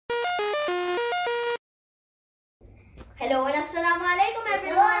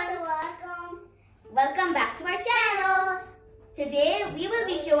Welcome back to our channel. Today we will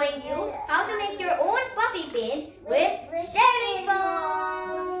be showing you how to make your own puffy paint with shaving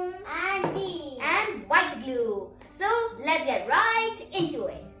foam and white glue. So let's get right into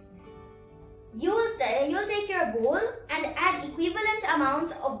it. You'll take your bowl and add equivalent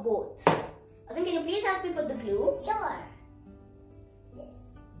amounts of both. Can you please help me put the glue? Sure. Yes.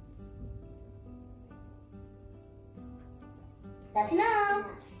 That's enough.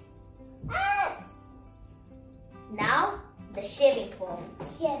 Yes. Now the shaving foam.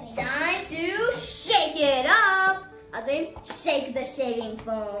 Shaving. Time to shake it up. Again, shake the shaving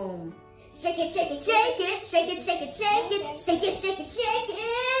foam. Shake it, shake it, shake it, shake it, shake it, shake it, shake it, shake it, shake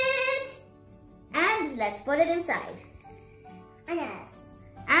it. And let's put it inside. Enough.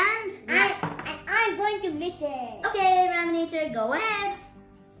 And I'm going to mix it. Okay, Raminator, go ahead.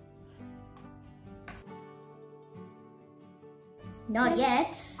 Not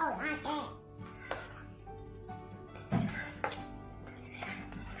yet. Oh, not yet.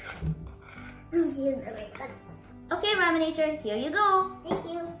 Okay, Raminator, here you go. Thank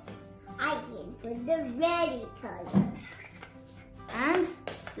you. I can put the ready color. And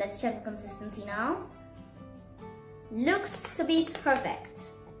let's check the consistency now. Looks to be perfect.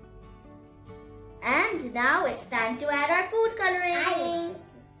 And now it's time to add our food coloring.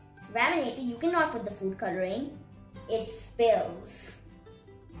 Raminator, you cannot put the food coloring. It spills.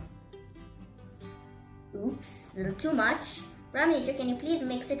 Oops, a little too much. Raminator, can you please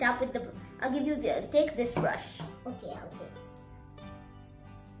mix it up with the... I'll give you the... Take this brush. Okay, I'll do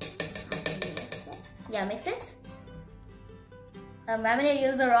it. Yeah, mix it. Raminator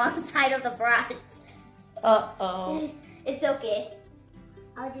used the wrong side of the brush. Uh-oh. It's okay.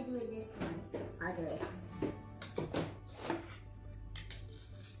 I'll do it with this one. I'll do it.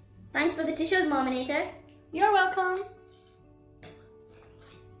 Thanks for the tissues, Haminator. You're welcome.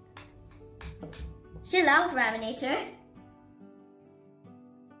 Chill out, Raminator.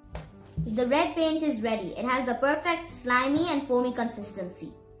 The red paint is ready. It has the perfect slimy and foamy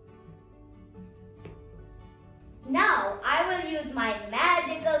consistency. Now, I will use my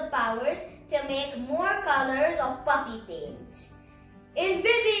magical powers to make more colors of puffy paint. In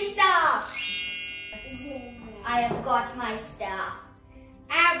busy stuff! I have got my staff.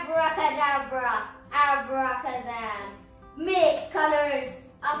 Abracadabra, abracazam. Make colors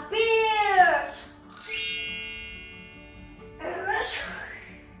appear!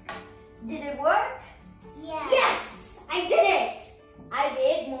 Did it work? Yeah. Yes, I did it. I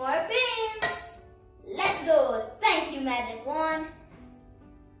made more paints. Let's go. Thank you, magic wand.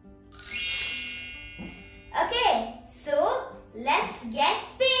 Okay, so let's get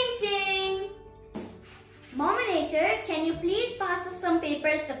painting. Haminator, can you please pass us some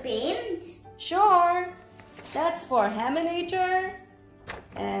papers to paint? Sure. That's for Haminator.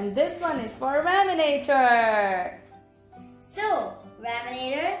 And this one is for Raminator. So,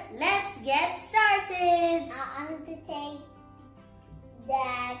 Raminator, let's get started. I'm going to take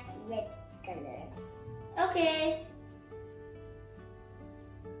that red color. Okay.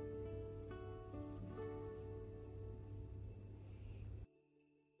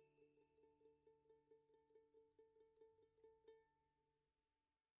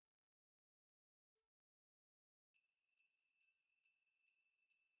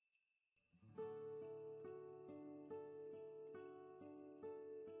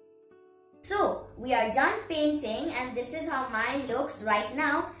 So, we are done painting and this is how mine looks right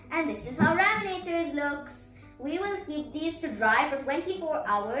now and this is how Raminator's looks. We will keep these to dry for 24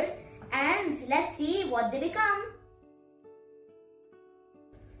 hours and let's see what they become.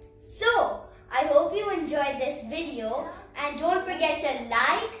 So, I hope you enjoyed this video and don't forget to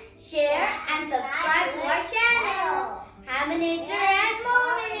like, share and subscribe to our channel.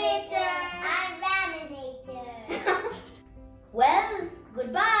 Haminator&Mominator. I'm Raminator. Well,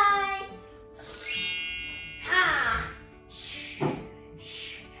 goodbye. Ha!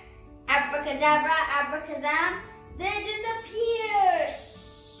 Abracadabra, abracazam, they disappear.